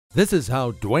This is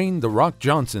how Dwayne "The Rock"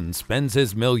 Johnson spends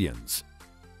his millions.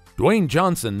 Dwayne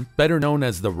Johnson, better known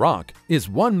as The Rock, is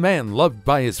one man loved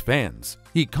by his fans.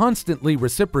 He constantly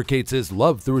reciprocates his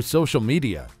love through social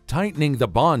media, tightening the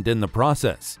bond in the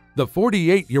process. The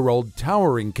 48-year-old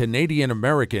towering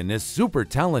Canadian-American is super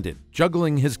talented,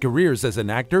 juggling his careers as an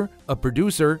actor, a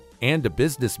producer, and a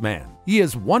businessman. He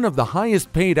is one of the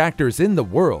highest-paid actors in the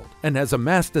world and has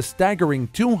amassed a staggering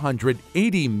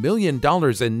 $280 million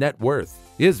in net worth.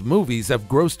 His movies have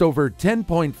grossed over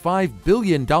 $10.5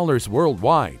 billion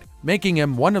worldwide, making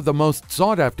him one of the most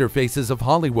sought-after faces of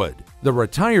Hollywood. The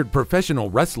retired professional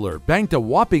wrestler banked a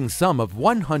whopping sum of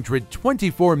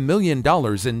 $124 million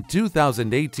in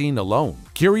 2018 alone.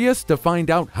 Curious to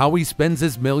find out how he spends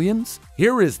his millions?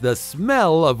 Here is the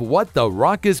smell of what The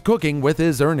Rock is cooking with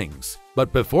his earnings.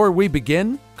 But before we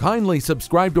begin, kindly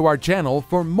subscribe to our channel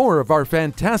for more of our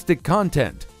fantastic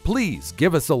content. Please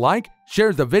give us a like,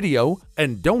 share the video,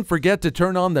 and don't forget to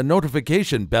turn on the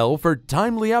notification bell for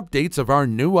timely updates of our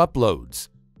new uploads.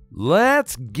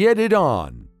 Let's get it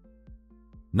on!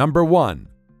 Number 1.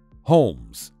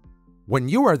 Homes. When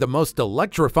you are the most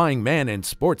electrifying man in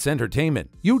sports entertainment,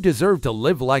 you deserve to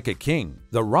live like a king.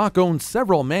 The Rock owns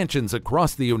several mansions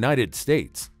across the United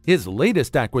States. His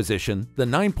latest acquisition, the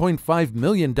 $9.5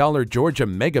 million Georgia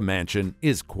Mega Mansion,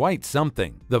 is quite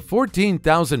something. The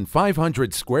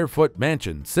 14,500 square foot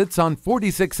mansion sits on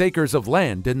 46 acres of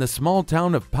land in the small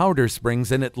town of Powder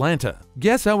Springs in Atlanta.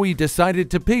 Guess how he decided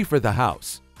to pay for the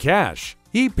house? Cash.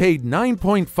 He paid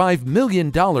 $9.5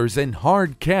 million in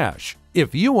hard cash.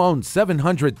 If you own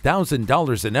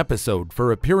 $700,000 an episode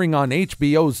for appearing on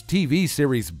HBO's TV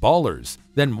series Ballers,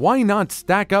 then why not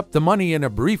stack up the money in a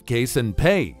briefcase and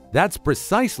pay? That's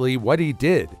precisely what he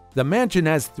did. The mansion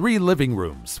has 3 living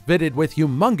rooms fitted with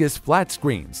humongous flat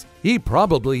screens. He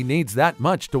probably needs that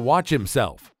much to watch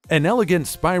himself. An elegant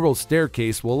spiral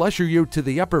staircase will usher you to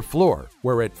the upper floor,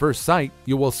 where at first sight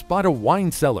you will spot a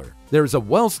wine cellar. There's a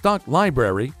well-stocked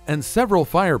library and several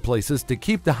fireplaces to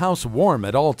keep the house warm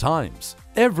at all times.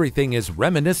 Everything is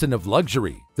reminiscent of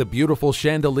luxury. The beautiful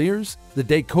chandeliers, the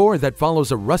decor that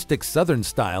follows a rustic southern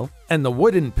style, and the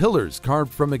wooden pillars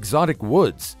carved from exotic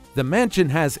woods. The mansion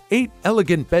has 8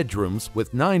 elegant bedrooms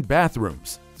with 9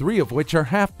 bathrooms, 3 of which are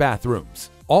half bathrooms.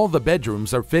 All the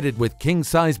bedrooms are fitted with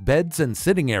king-size beds and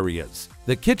sitting areas.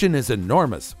 The kitchen is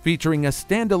enormous, featuring a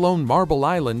standalone marble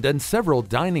island and several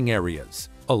dining areas.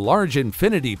 A large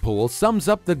infinity pool sums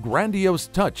up the grandiose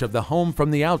touch of the home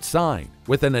from the outside,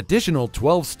 with an additional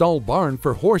 12-stall barn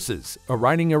for horses, a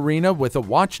riding arena with a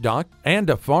watch dock, and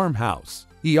a farmhouse.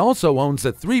 He also owns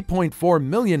a $3.4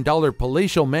 million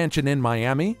palatial mansion in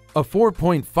Miami, a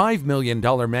 $4.5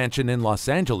 million mansion in Los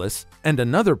Angeles, and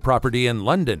another property in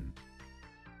London.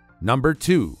 Number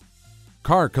 2.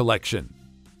 Car collection.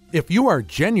 If you are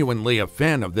genuinely a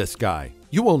fan of this guy,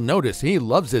 you will notice he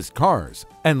loves his cars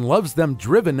and loves them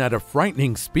driven at a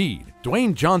frightening speed.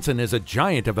 Dwayne Johnson is a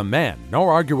giant of a man, no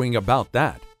arguing about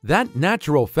that. That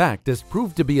natural fact has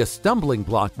proved to be a stumbling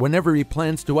block whenever he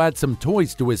plans to add some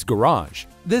toys to his garage.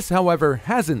 This, however,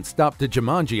 hasn't stopped the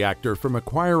Jumanji actor from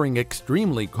acquiring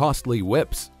extremely costly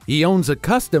whips. He owns a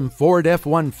custom Ford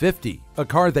F-150, a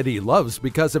car that he loves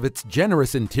because of its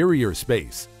generous interior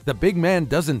space. The big man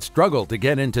doesn't struggle to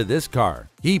get into this car.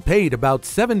 He paid about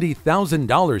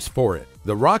 $70,000 for it.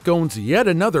 The Rock owns yet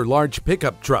another large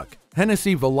pickup truck,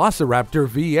 Hennessy Velociraptor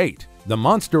V8. The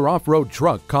monster off-road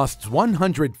truck costs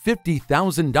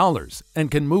 $150,000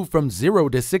 and can move from 0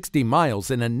 to 60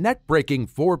 miles in a neck-breaking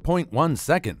 4.1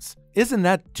 seconds. Isn't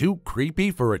that too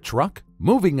creepy for a truck?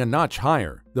 Moving a notch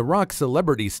higher, The Rock's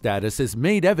celebrity status is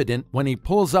made evident when he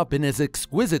pulls up in his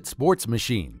exquisite sports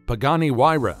machine, Pagani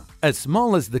Huayra. As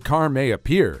small as the car may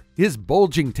appear, his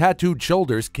bulging tattooed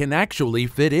shoulders can actually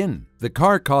fit in. The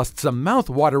car costs a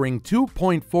mouth-watering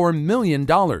 $2.4 million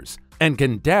and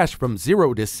can dash from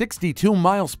 0 to 62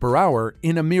 miles per hour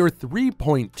in a mere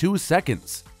 3.2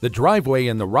 seconds. The driveway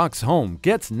in The Rock's home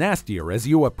gets nastier as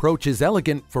you approach his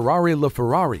elegant Ferrari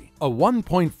LaFerrari, a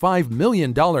 $1.5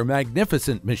 million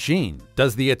magnificent machine.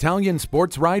 Does the Italian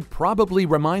sports ride probably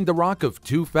remind The Rock of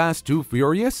Too Fast, Too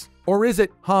Furious? Or is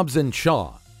it Hobbs and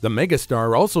Shaw? The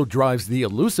megastar also drives the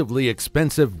elusively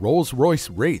expensive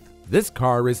Rolls-Royce Wraith. This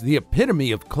car is the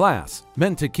epitome of class,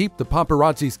 meant to keep the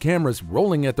paparazzi's cameras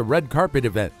rolling at the red carpet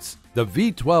events. The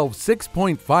V12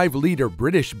 6.5-liter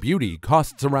British Beauty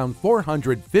costs around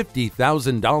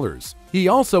 $450,000. He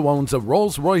also owns a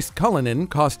Rolls-Royce Cullinan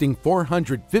costing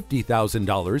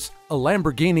 $450,000, a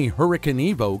Lamborghini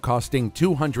Huracan Evo costing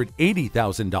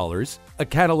 $280,000, a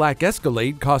Cadillac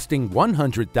Escalade costing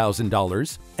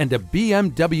 $100,000, and a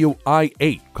BMW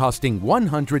i8 costing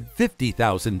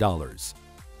 $150,000.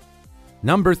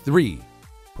 Number 3.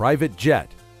 Private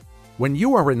jet. When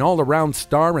you are an all-around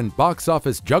star and box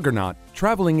office juggernaut,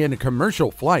 traveling in a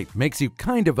commercial flight makes you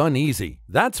kind of uneasy.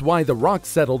 That's why The Rock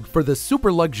settled for the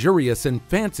super luxurious and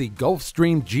fancy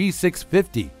Gulfstream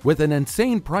G650 with an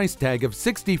insane price tag of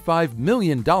 $65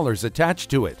 million attached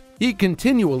to it. He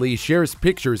continually shares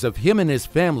pictures of him and his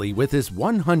family with his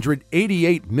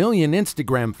 188 million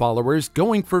Instagram followers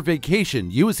going for vacation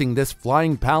using this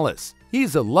flying palace.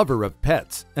 He's a lover of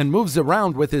pets and moves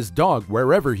around with his dog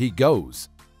wherever he goes.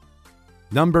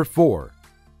 Number 4.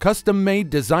 Custom-made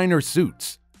designer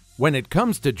suits. When it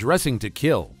comes to dressing to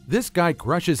kill, this guy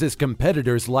crushes his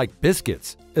competitors like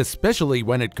biscuits, especially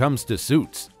when it comes to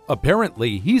suits.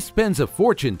 Apparently, he spends a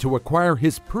fortune to acquire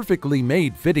his perfectly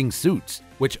made fitting suits,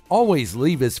 which always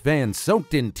leave his fans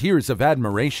soaked in tears of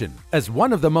admiration. As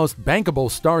one of the most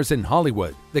bankable stars in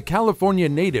Hollywood, the California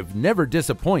native never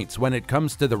disappoints when it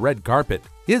comes to the red carpet.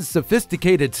 His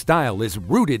sophisticated style is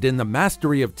rooted in the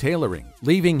mastery of tailoring,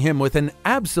 leaving him with an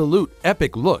absolute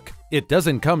epic look. It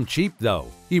doesn't come cheap though.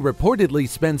 He reportedly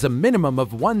spends a minimum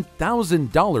of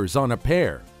 $1,000 on a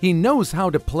pair. He knows how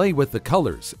to play with the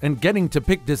colors and getting to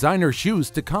pick designer shoes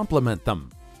to complement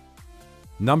them.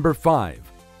 Number 5.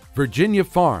 Virginia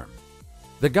Farm.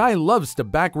 The guy loves to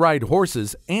backride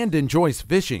horses and enjoys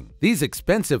fishing. These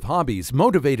expensive hobbies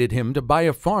motivated him to buy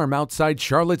a farm outside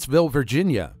Charlottesville,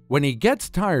 Virginia. When he gets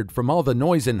tired from all the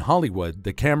noise in Hollywood,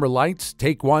 the camera lights,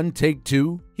 take one, take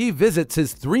two, he visits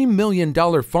his $3 million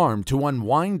farm to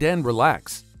unwind and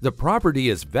relax. The property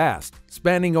is vast,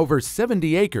 spanning over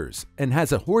 70 acres, and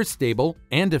has a horse stable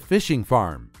and a fishing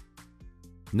farm.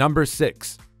 Number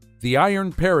 6. The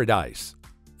Iron Paradise.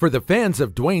 For the fans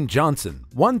of Dwayne Johnson,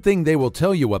 one thing they will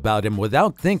tell you about him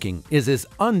without thinking is his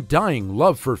undying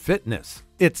love for fitness.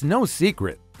 It's no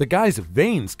secret, the guy's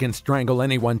veins can strangle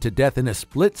anyone to death in a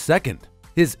split second.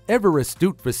 His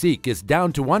ever-astute physique is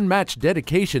down to unmatched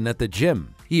dedication at the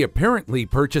gym. He apparently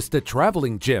purchased a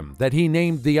traveling gym that he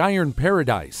named the Iron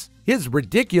Paradise. His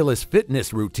ridiculous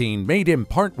fitness routine made him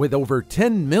part with over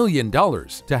 $10 million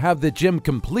to have the gym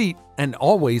complete and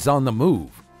always on the move.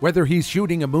 Whether he's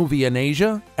shooting a movie in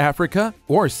Asia, Africa,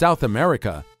 or South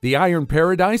America, the Iron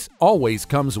Paradise always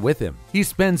comes with him. He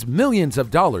spends millions of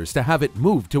dollars to have it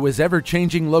moved to his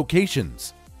ever-changing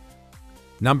locations.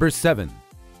 Number 7.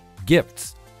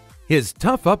 Gifts. His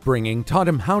tough upbringing taught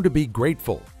him how to be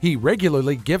grateful. He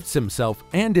regularly gifts himself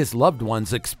and his loved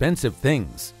ones expensive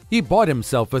things. He bought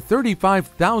himself a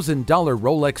 $35,000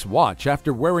 Rolex watch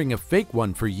after wearing a fake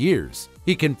one for years.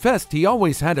 He confessed he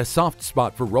always had a soft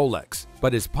spot for Rolex,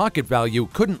 but his pocket value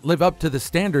couldn't live up to the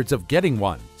standards of getting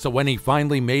one. So when he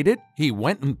finally made it, he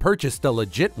went and purchased a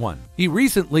legit one. He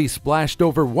recently splashed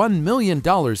over $1 million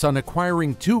on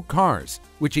acquiring 2 cars,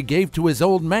 which he gave to his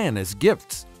old man as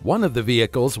gifts. One of the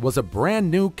vehicles was a brand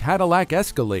new Cadillac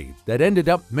Escalade that ended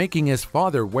up making his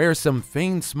father wear some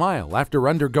feigned smile after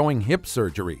undergoing hip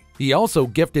surgery. He also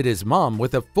gifted his mom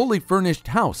with a fully furnished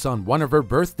house on one of her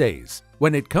birthdays.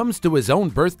 When it comes to his own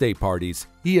birthday parties,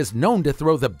 he is known to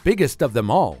throw the biggest of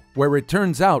them all, where it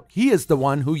turns out he is the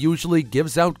one who usually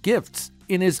gives out gifts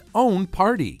in his own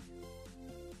party.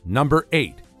 Number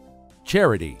 8.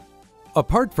 Charity.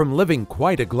 Apart from living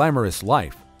quite a glamorous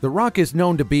life, The Rock is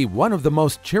known to be one of the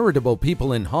most charitable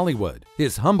people in Hollywood.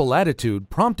 His humble attitude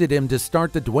prompted him to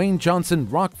start the Dwayne Johnson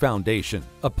Rock Foundation,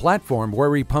 a platform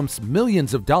where he pumps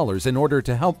millions of dollars in order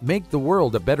to help make the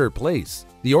world a better place.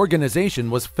 The organization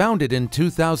was founded in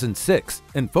 2006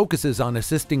 and focuses on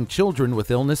assisting children with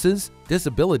illnesses,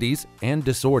 disabilities, and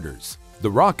disorders.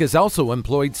 The Rock has also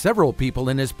employed several people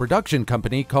in his production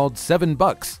company called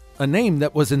 $7, a name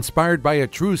that was inspired by a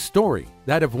true story,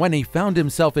 that of when he found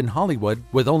himself in Hollywood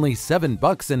with only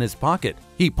 $7 in his pocket.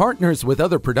 He partners with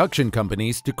other production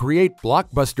companies to create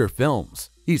blockbuster films.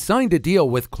 He signed a deal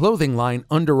with clothing line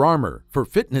Under Armour for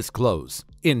fitness clothes.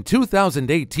 In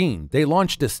 2018, they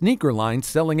launched a sneaker line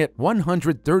selling at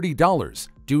 $130.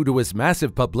 Due to his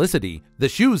massive publicity, the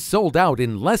shoes sold out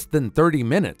in less than 30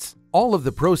 minutes. All of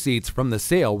the proceeds from the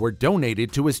sale were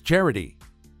donated to his charity.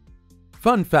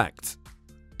 Fun facts.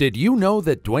 Did you know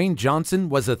that Dwayne Johnson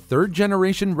was a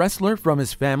third-generation wrestler from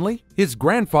his family? His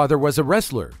grandfather was a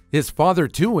wrestler. His father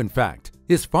too, in fact.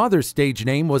 His father's stage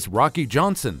name was Rocky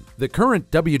Johnson. The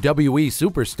current WWE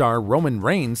superstar Roman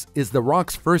Reigns is The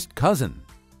Rock's first cousin.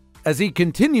 As he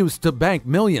continues to bank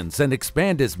millions and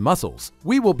expand his muscles,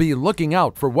 we will be looking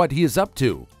out for what he is up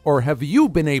to. Or have you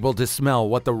been able to smell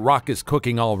what The Rock is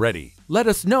cooking already? Let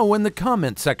us know in the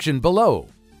comment section below.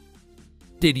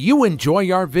 Did you enjoy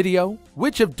our video?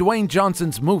 Which of Dwayne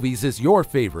Johnson's movies is your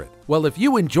favorite? Well, if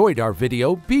you enjoyed our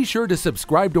video, be sure to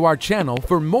subscribe to our channel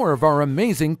for more of our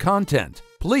amazing content.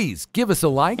 Please give us a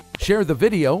like, share the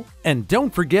video, and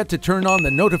don't forget to turn on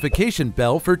the notification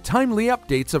bell for timely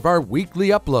updates of our weekly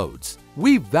uploads.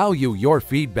 We value your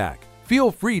feedback.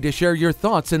 Feel free to share your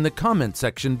thoughts in the comment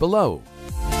section below.